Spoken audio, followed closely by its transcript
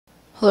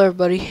Hello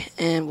everybody,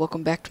 and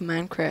welcome back to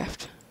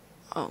Minecraft.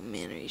 Oh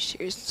man, are you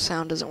serious? The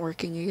sound isn't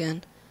working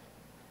again.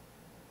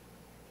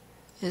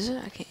 Is it?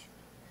 I can't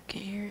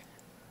hear it.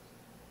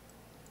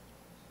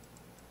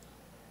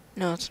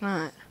 No, it's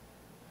not.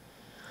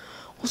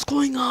 What's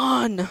going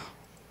on?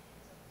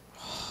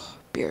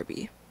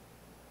 BRB.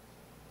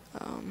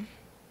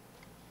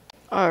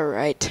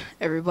 Alright,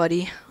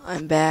 everybody,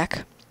 I'm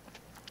back.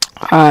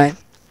 I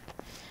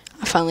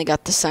finally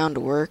got the sound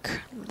to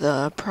work.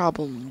 The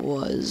problem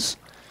was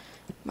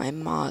my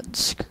mod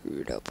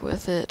screwed up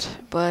with it,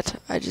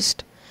 but I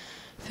just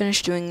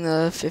finished doing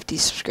the 50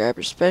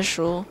 subscriber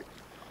special.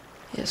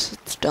 Yes,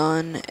 it's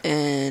done,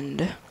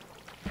 and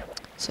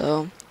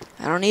so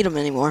I don't need them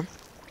anymore,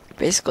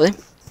 basically.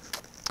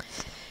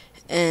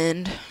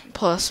 And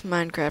plus,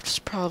 Minecraft is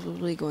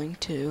probably going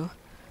to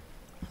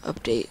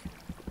update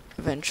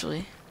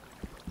eventually,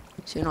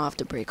 so you don't have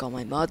to break all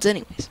my mods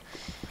anyways.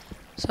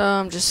 So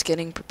I'm just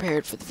getting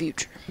prepared for the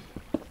future.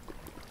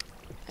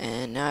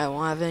 And now I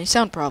won't have any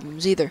sound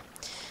problems either.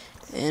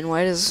 And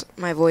why does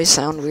my voice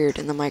sound weird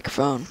in the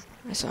microphone?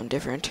 I sound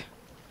different.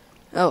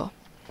 Oh,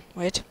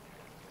 wait.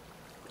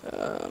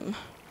 Oh,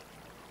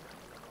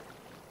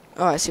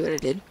 I see what I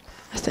did.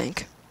 I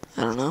think.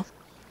 I don't know.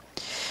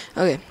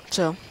 Okay,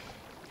 so.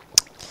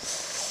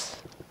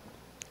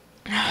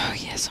 Oh,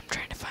 yes, I'm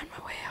trying to find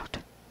my way out.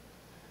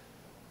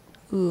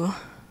 Ooh.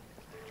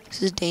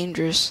 This is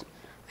dangerous.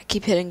 I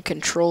keep hitting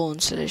control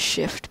instead of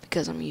shift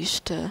because I'm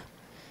used to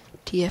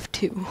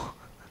TF2.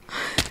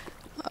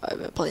 I've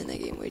been playing that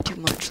game way too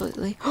much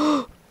lately.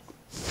 Don't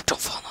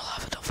fall in the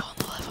lava, don't fall in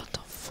the lava,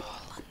 don't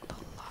fall in the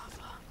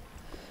lava.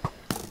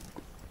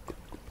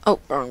 Oh,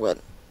 wrong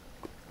button.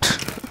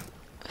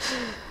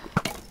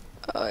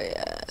 Oh,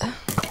 yeah.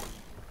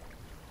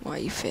 Why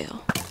you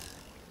fail?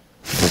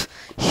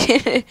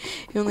 You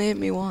only hit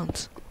me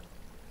once.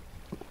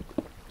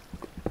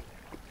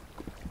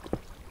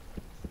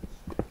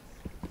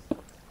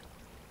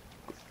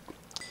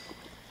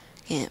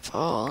 Can't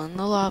fall in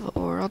the lava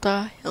or I'll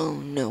die. Oh,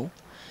 no.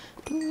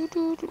 Maybe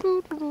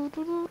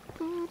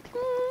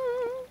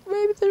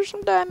there's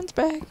some diamonds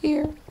back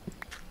here.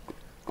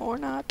 Or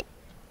not.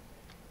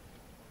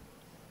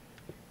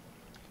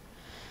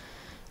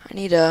 I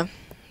need a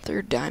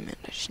third diamond.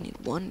 I just need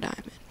one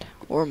diamond.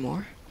 Or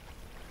more.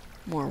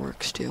 More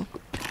works too.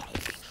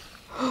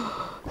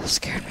 That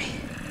scared me.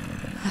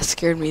 That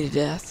scared me to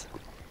death.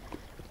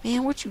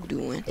 Man, what you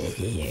doing?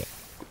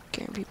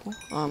 Scaring people.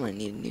 Oh, I'm gonna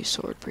need a new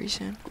sword pretty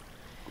soon.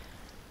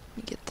 Let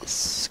me get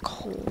this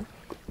coal.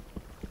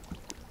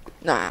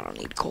 Nah, I don't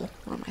need coal.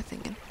 What am I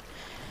thinking?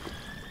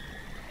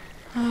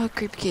 Oh,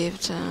 creepy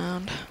cave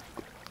sound.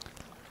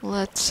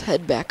 Let's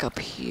head back up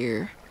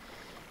here.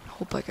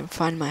 Hope I can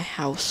find my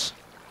house.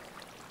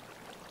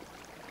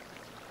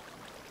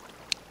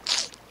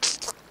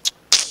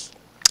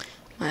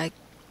 My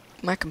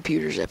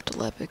computer's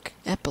epileptic.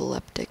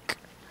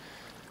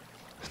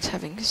 It's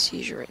having a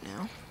seizure right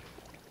now.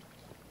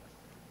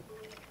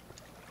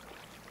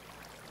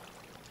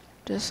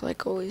 Just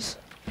like always.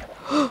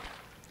 Hate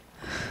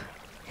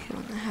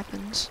when that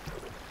happens.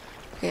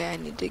 Okay, I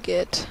need to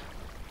get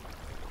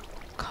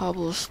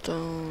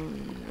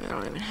cobblestone. I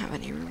don't even have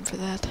any room for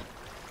that.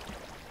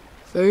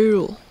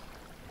 Fail.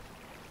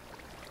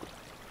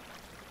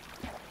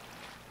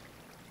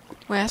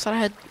 Wait, I thought I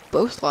had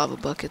both lava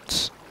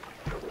buckets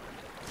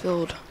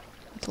filled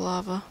with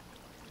lava.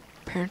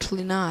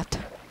 Apparently not.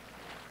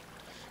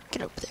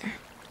 Get up there.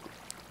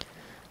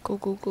 Go,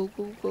 go, go,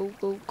 go, go,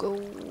 go, go,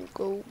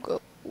 go,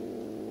 go.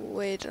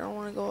 Wait, I don't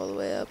want to go all the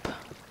way up.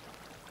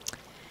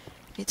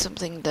 Need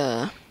something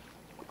to...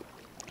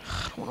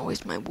 I don't want to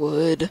waste my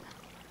wood.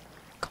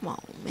 Come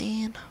on,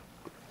 man.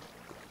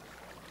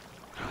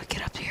 How do I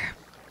get up here?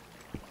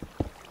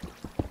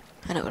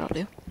 I know what I'll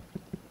do.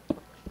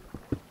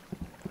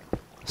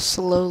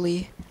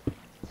 Slowly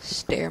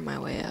stair my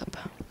way up.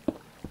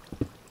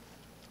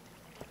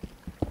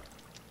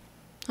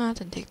 Oh, that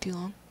didn't take too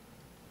long.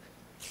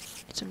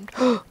 Need some...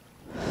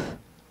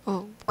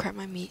 Oh, crap,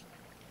 my meat.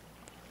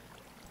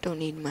 Don't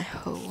need my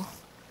hoe.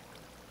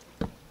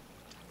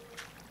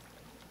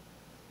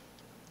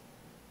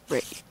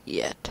 Right,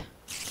 yet.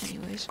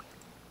 Anyways.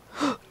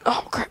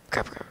 Oh, crap.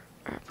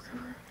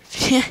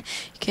 You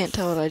can't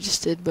tell what I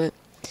just did, but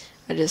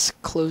I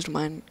just closed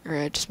mine, or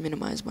I just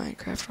minimized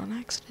Minecraft on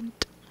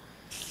accident.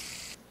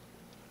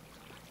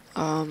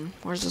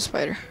 Where's the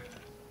spider?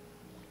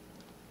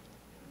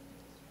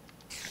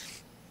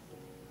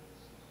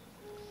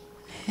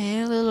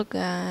 Hey, little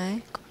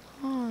guy.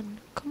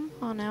 Come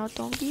on out,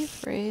 don't be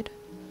afraid.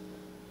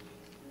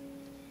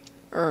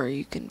 Or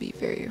you can be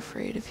very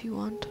afraid if you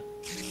want.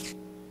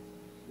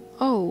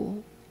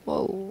 Oh,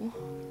 whoa.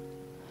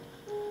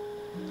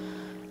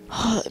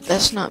 Oh, that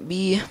best not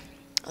be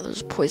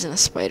those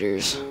poisonous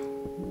spiders.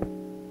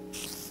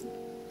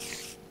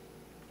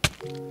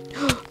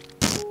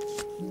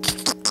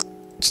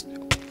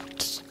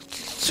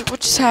 What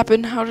just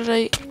happened? How did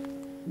it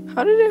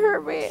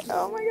hurt me?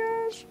 Oh my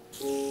gosh.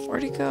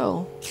 Where'd he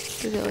go?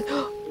 Did it like...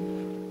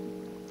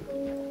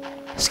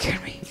 That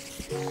scared me.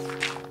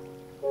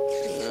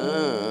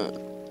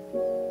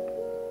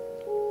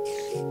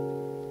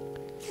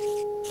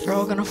 they're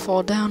all gonna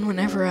fall down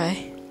whenever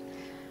I...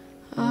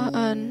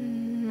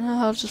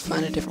 I'll just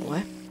find a different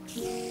way.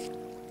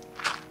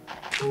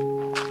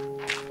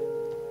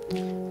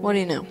 What do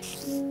you know?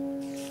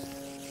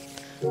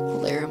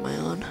 What layer am I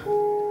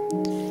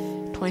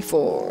on?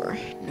 24.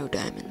 No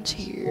diamonds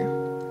here.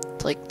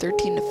 It's like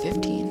 13 to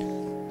 15.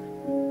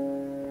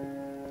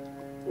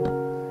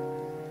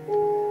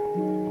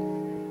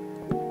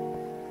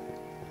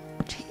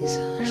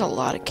 Jeez, there's a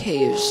lot of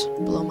caves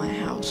below my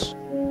house.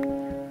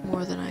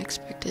 More than I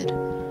expected.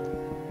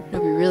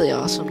 It'd be really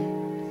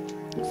awesome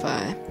if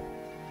I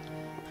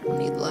don't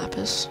need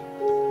lapis.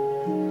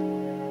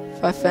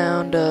 If I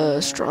found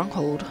a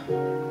stronghold.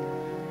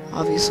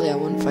 Obviously I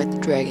wouldn't fight the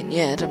dragon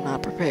yet, I'm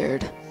not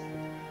prepared.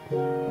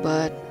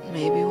 But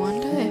maybe one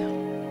day.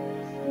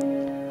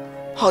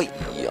 Oh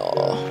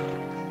yeah.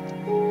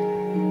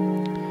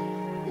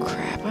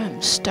 Crap, I'm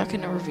stuck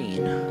in a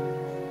ravine.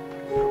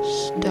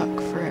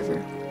 Stuck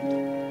forever.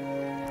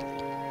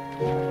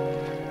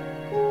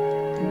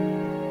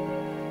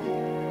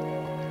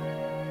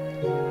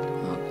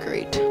 Oh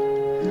great.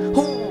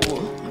 Oh,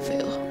 I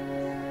failed.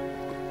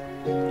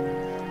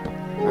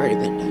 Already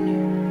been down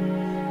here.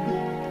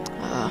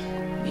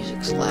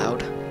 Music's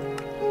loud.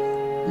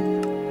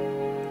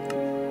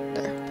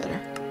 There, better.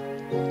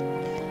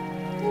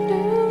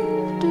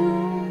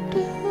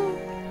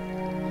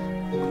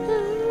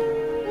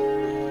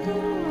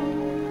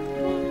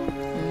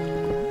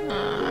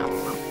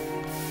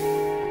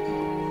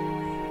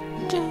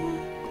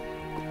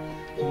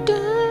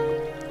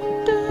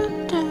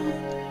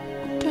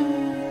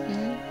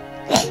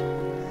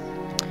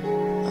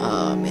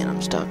 Oh man,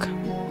 I'm stuck.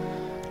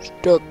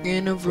 Stuck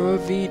in a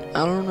ravine.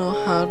 I don't know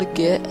how to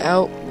get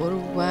out. What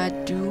do I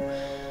do?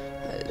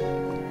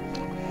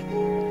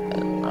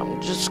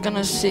 I'm just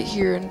gonna sit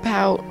here and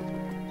pout.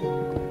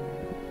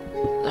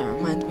 That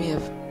reminds me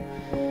of,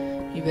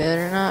 you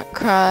better not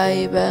cry,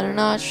 you better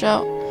not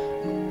shout.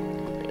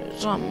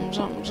 Something,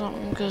 something,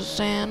 something, 'cause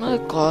Santa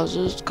Claus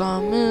is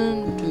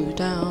coming to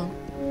town.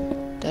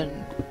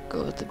 Didn't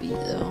go with the beat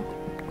though.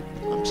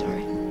 I'm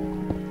sorry.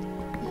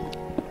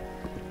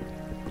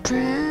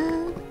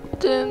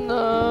 Trapped in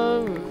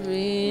the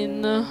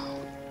ravine.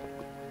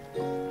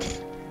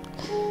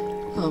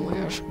 Oh my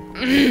gosh.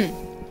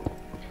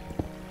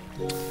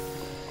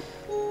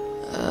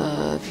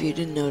 If you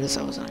didn't notice,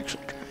 I wasn't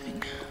actually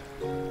trying.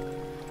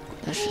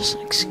 That's just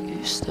an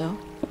excuse, though.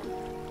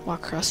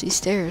 Walk across these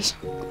stairs.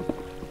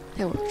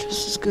 They work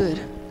just as good.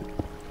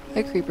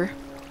 Hi, creeper.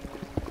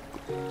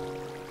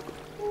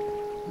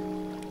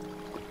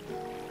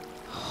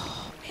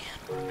 Oh man,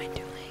 what am I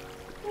doing?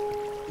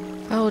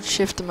 If I hold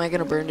shift, am I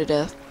gonna burn to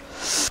death?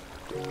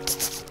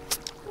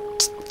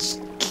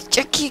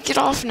 I can't get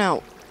off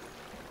now.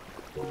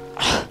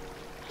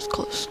 That's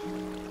close.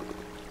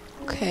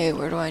 Okay,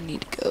 where do I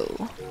need to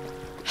go?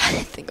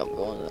 I think I'm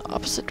going the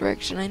opposite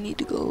direction I need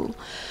to go.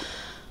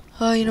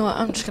 Oh, you know what?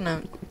 I'm just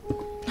gonna...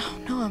 Oh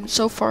no, I'm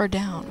so far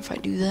down. If I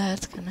do that,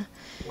 it's gonna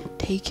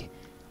take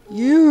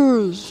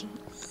years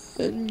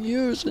and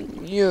years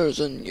and years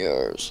and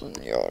years and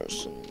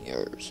years and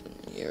years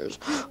and years.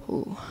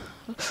 Ooh.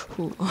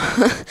 Ooh.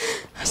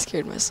 I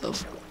scared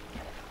myself.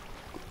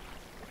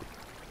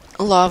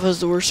 Lava's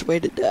the worst way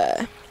to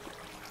die.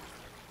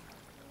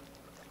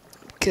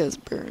 Because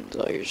it burns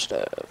all your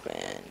stuff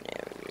and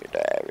you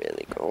die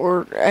really good.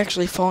 Or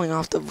actually falling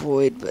off the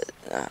void, but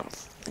I don't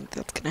think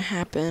that's gonna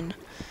happen.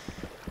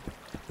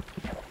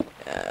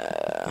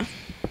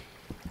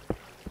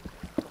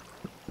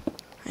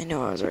 I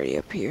know I was already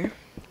up here,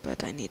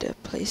 but I need a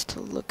place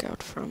to look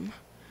out from.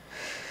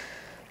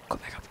 Go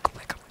back up, go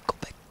back up, go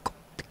back, go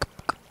back up,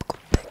 go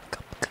back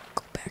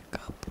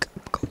up,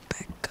 go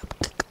back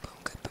up, go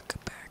back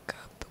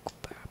up, go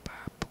back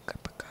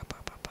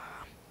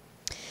up.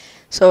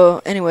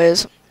 So,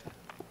 anyways,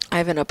 I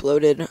haven't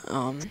uploaded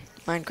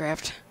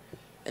Minecraft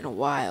in a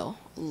while,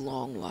 a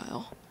long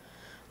while.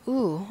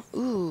 Ooh,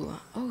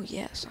 oh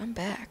yes, I'm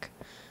back,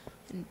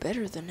 and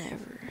better than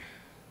ever.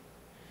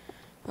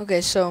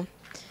 Okay, so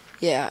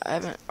yeah, I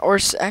haven't, or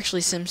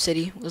actually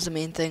SimCity was the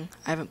main thing.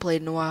 I haven't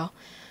played in a while.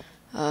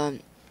 I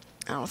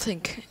don't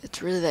think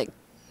it's really that,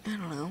 I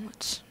don't know,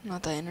 it's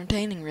not that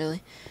entertaining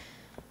really.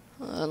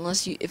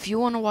 Unless if you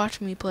want to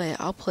watch me play it,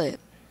 I'll play it,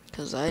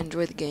 because I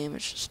enjoy the game.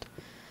 It's just,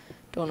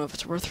 don't know if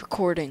it's worth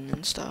recording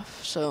and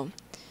stuff. So,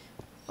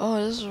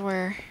 oh, this is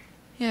where,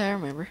 yeah, I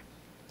remember.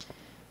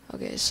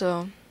 Okay,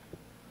 so,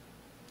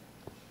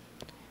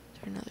 is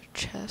there another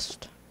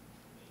chest?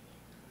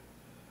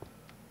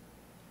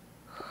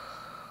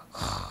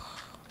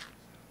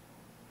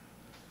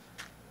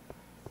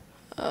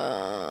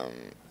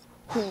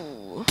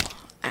 Ooh,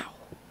 ow,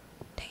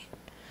 dang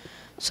it.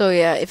 So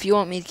yeah, if you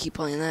want me to keep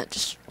playing that,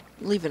 just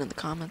leave it in the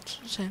comments.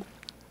 Say,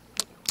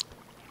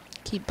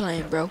 keep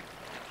playing, bro.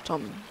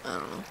 Something, I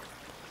don't know.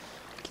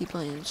 Keep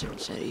playing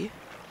SimCity.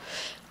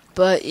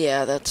 But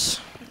yeah, that's,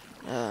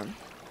 I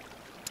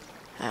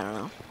don't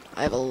know.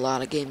 I have a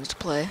lot of games to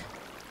play.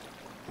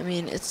 I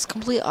mean, it's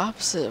complete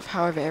opposite of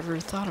how I've ever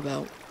thought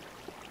about.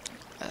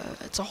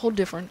 It's a whole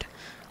different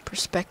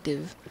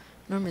perspective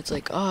Normally it's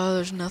like, oh,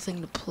 there's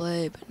nothing to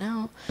play, but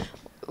now,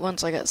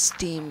 once I got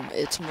Steam,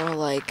 it's more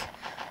like,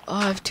 oh,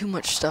 I have too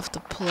much stuff to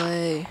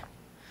play.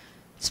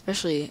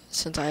 Especially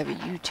since I have a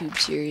YouTube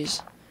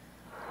series.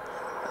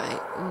 Ooh,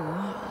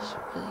 that was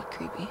really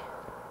creepy.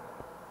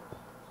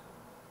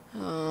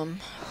 I'm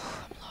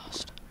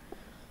lost.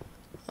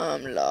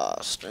 I'm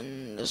lost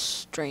in this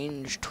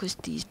strange,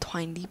 twisty,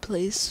 twindy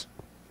place.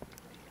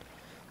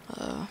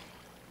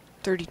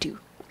 32.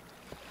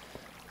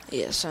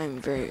 Yes,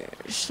 I'm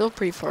still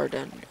pretty far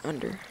down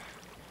under.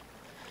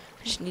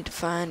 I just need to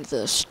find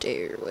the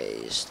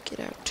stairways to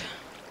get out.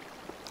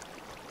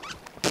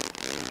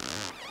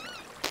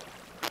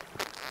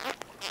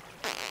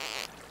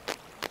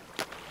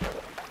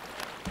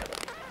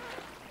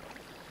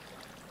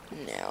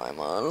 Now I'm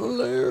on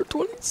layer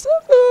 27.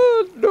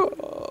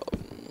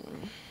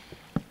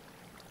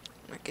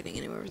 Not getting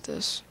anywhere with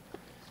this.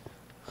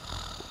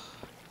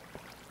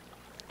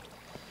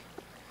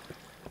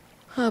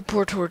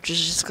 Poor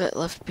torches just got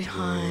left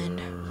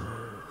behind.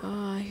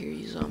 I hear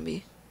you,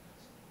 zombie.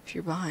 If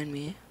you're behind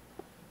me,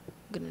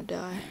 I'm gonna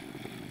die.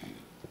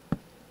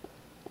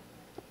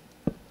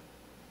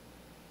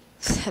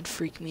 That'd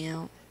freak me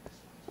out.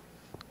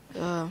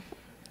 Not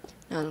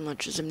as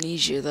much as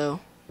amnesia, though.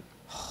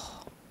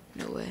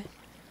 No way.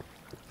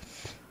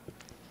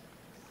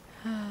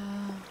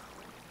 Nah.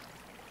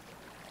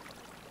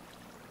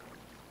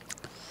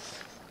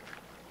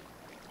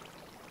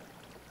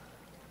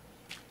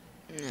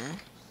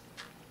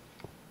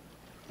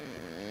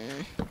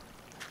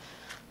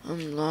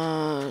 I'm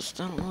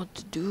lost. I don't know what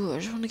to do. I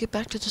just want to get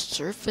back to the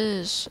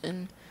surface.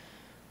 And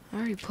I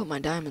already put my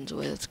diamonds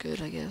away. That's good,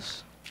 I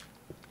guess.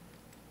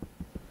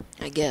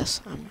 I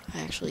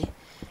actually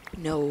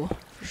know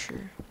for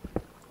sure.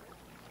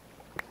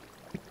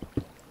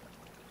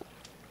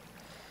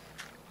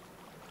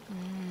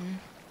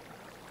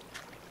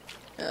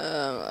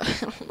 I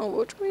don't know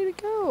which way to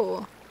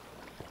go.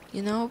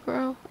 You know,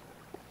 bro?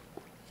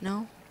 You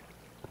know?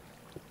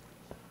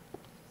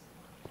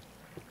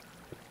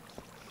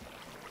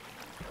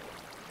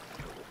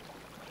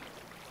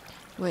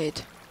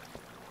 Wait.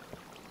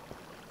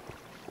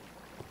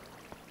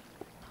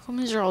 How come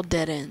these are all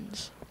dead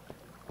ends?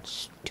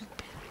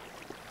 Stupid.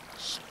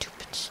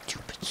 Stupid,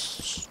 stupid,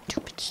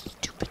 stupid,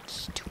 stupid,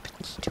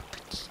 stupid,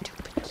 stupid,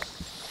 stupid,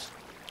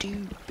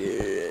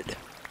 stupid.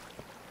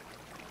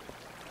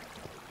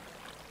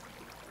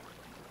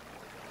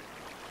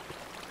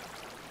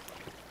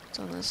 It's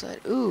on this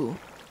side. Ooh.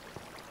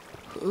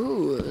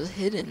 Ooh, it was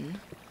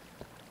hidden.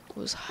 It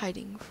was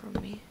hiding from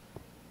me.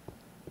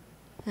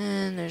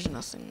 And there's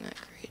nothing that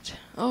great.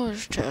 Oh,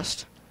 there's a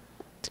chest.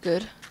 It's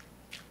good.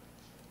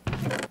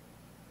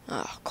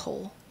 Ah,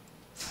 coal.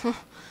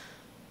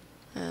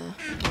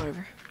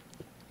 Whatever.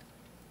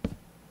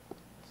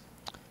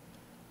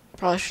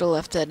 Probably should have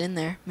left that in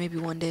there. Maybe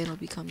one day it'll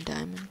become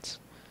diamonds.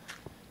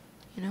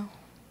 You know?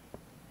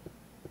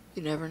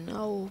 You never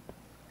know,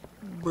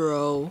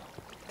 bro.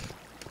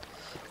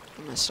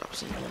 I'm gonna stop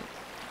saying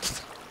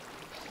that.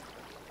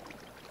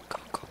 Go,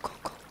 go, go,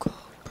 go, go,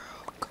 bro.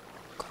 Go,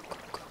 go, go,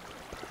 go,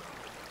 bro.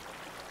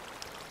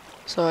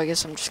 So I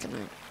guess I'm just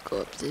gonna go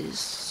up this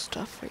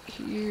stuff right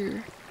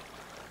here.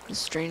 This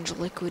strange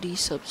liquidy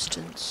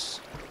substance.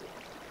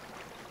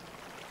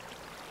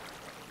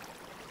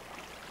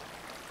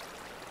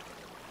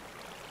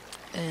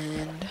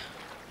 And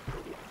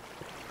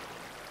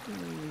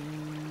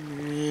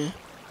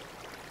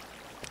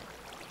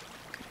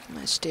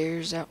my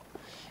stairs out.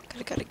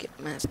 Gotta get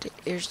my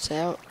stairs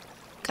out.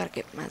 Gotta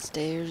get my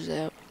stairs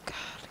out.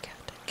 Gotta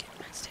get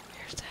my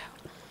stairs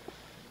out.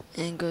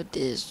 And go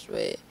this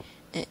way.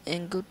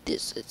 And go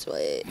this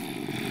way.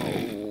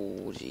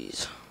 Oh,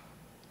 jeez.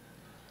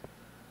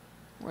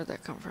 Where'd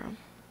that come from?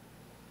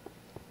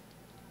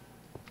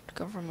 Did it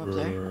come from up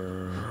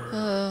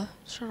there?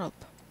 Shut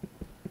up.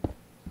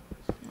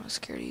 I'm not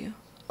scared of you.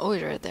 Oh,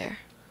 he's right there.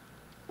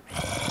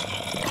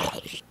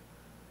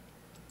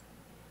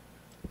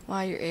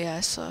 Wow, your AI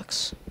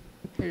sucks.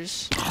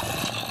 Here's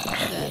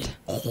that.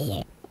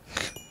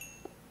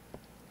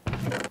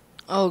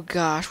 Oh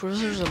gosh, what if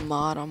there's a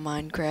mod on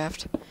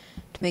Minecraft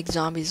to make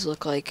zombies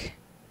look like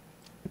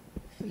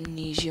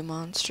amnesia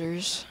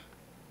monsters?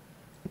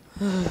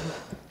 Oh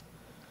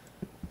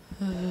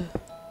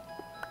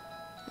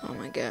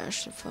my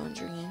gosh, the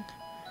phone's ringing.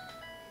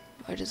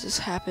 Why does this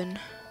happen?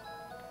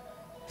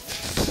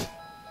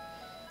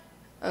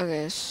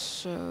 Okay,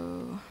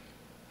 so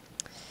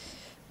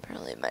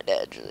apparently my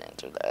dad just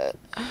answered that.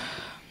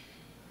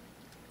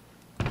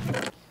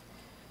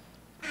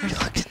 I already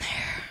looked in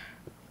there.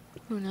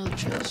 Ooh, another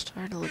chest. I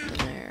already looked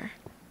in there.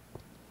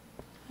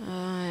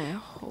 I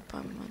hope I'm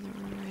on the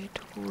right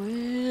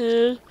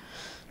way.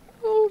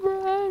 Oh,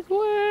 right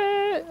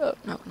way. Oh,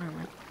 no, never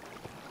mind.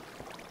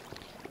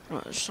 Oh,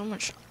 there's so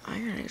much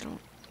iron, I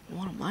don't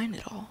want to mine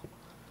it all.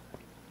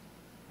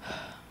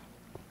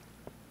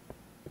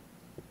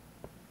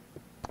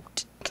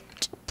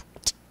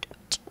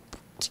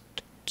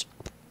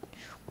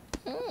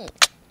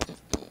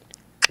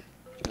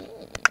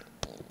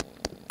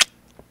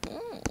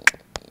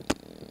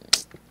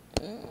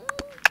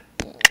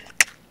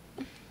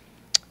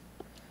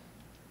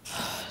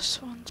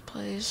 this one's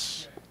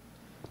place.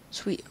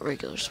 Sweet, a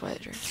regular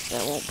spider.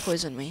 That won't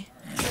poison me.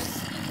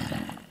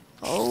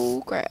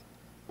 Oh crap.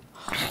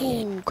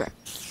 Oh crap.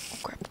 Oh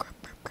crap,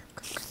 crap, crap, crap, crap,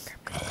 crap,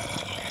 crap, crap,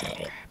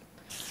 crap.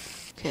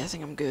 Okay, I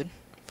think I'm good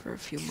for a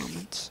few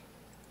moments.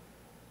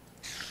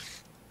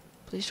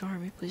 Please don't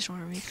hurt me, please don't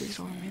hurt me, please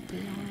don't hurt me,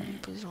 please don't hurt me,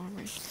 please don't hurt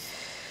me.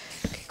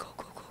 Okay, go,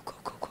 go, go, go,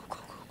 go, go,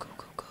 go, go,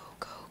 go, go,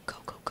 go, go,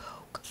 go, go,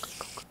 go,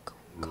 go, go, go,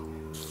 go.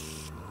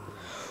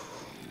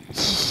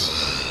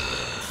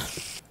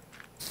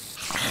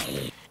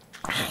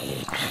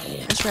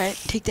 That's right.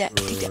 Take that.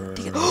 Take that.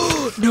 Take it.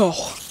 Oh no!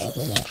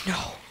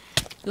 No!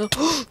 No!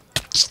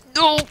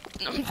 No!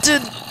 I'm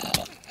dead.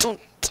 Don't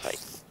die!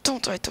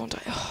 Don't die! Don't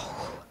die!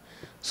 Oh,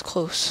 it's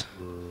close.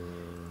 Oh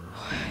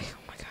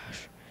my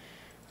gosh!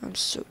 I'm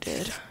so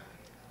dead.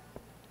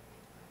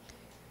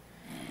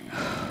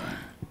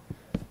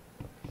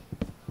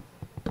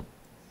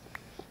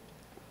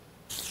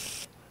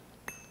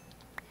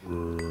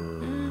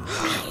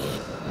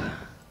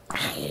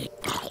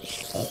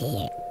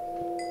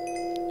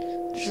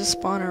 There's a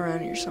spawner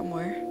around here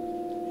somewhere.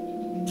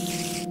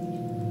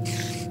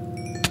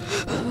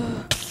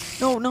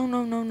 No, no,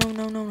 no, no, no, no,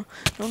 no, no,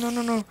 no,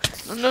 no, no,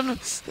 no, no,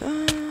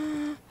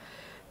 no.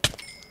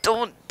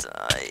 Don't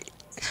die.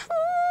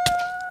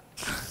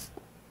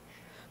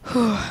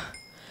 Oh,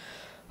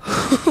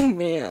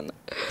 man.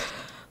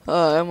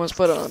 I almost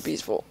put it on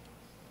peaceful.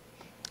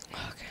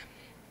 Okay.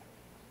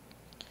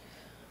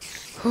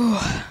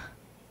 Gotta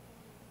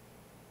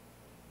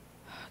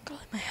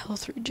let my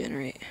health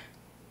regenerate.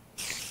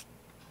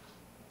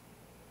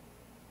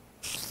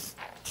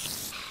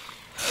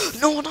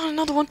 No, not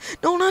another one.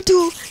 No, not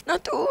two.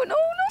 Not two. No,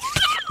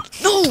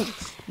 no. No.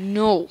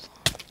 No.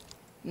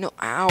 No.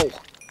 Ow.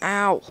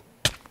 Ow.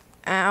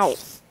 Ow.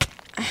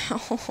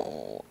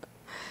 Ow.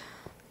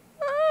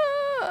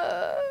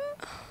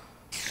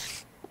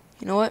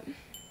 You know what?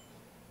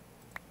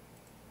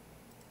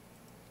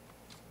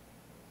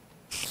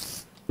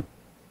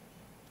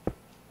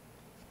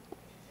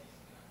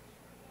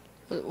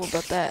 What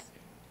about that?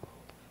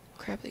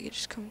 Crap, they could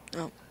just come.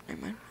 Oh,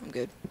 never mind. I'm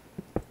good.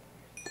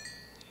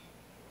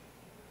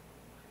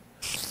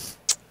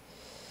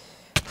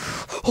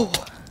 Oh,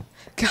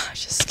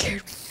 gosh, it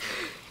scared me.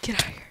 Get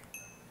out of here.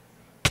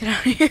 Get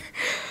out of here.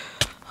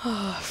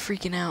 Oh,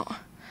 freaking out.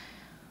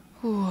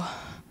 Ooh.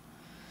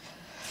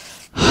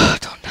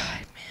 Don't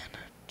die, man.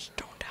 Just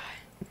don't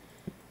die.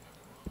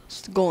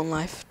 It's the goal in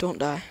life. Don't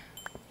die.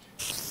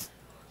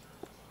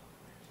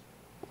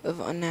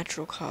 Of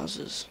unnatural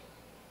causes.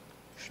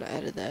 Should have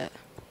added that.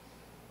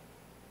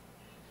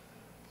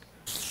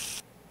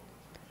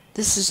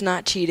 This is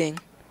not cheating.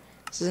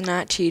 This is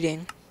not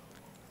cheating.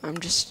 I'm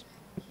just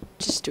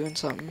doing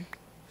something.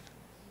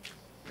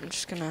 I'm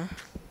just gonna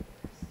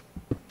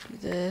do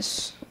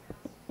this.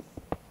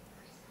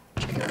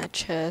 Check that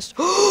chest.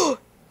 Oh!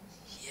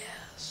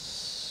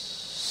 Yes.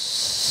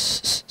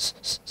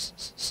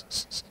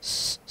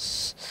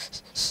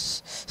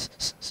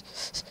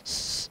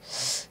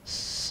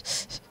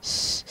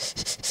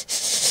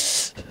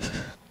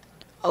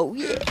 Oh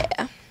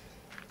yeah.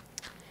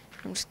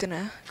 I'm just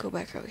gonna go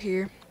back out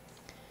here.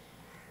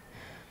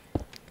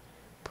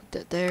 Put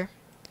that there.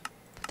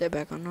 Put that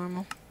back on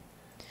normal.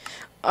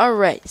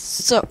 Alright,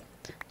 so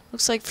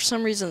looks like for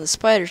some reason the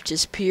spiders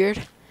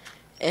disappeared,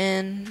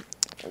 and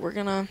we're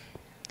gonna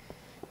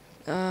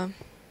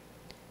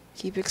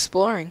keep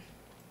exploring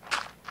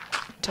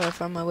until I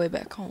find my way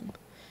back home.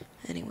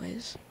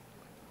 Anyways.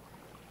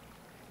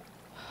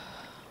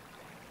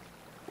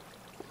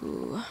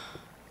 Ooh.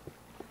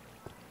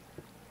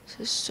 This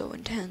is so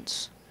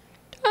intense.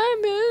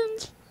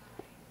 Diamonds!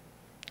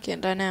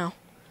 Can't die now.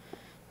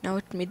 Now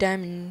with me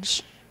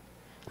diamonds.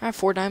 I have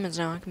 4 diamonds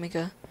now. I can make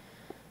a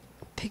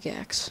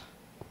pickaxe.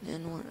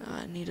 And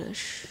I need a I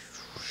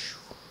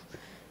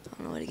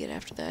don't know what to get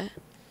after that.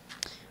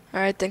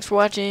 Alright, thanks for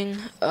watching.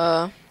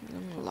 I'm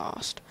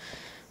lost.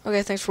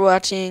 Okay, thanks for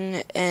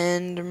watching,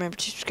 and remember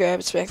to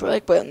subscribe, smack the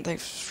like button.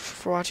 Thanks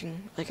for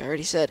watching, like I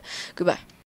already said. Goodbye.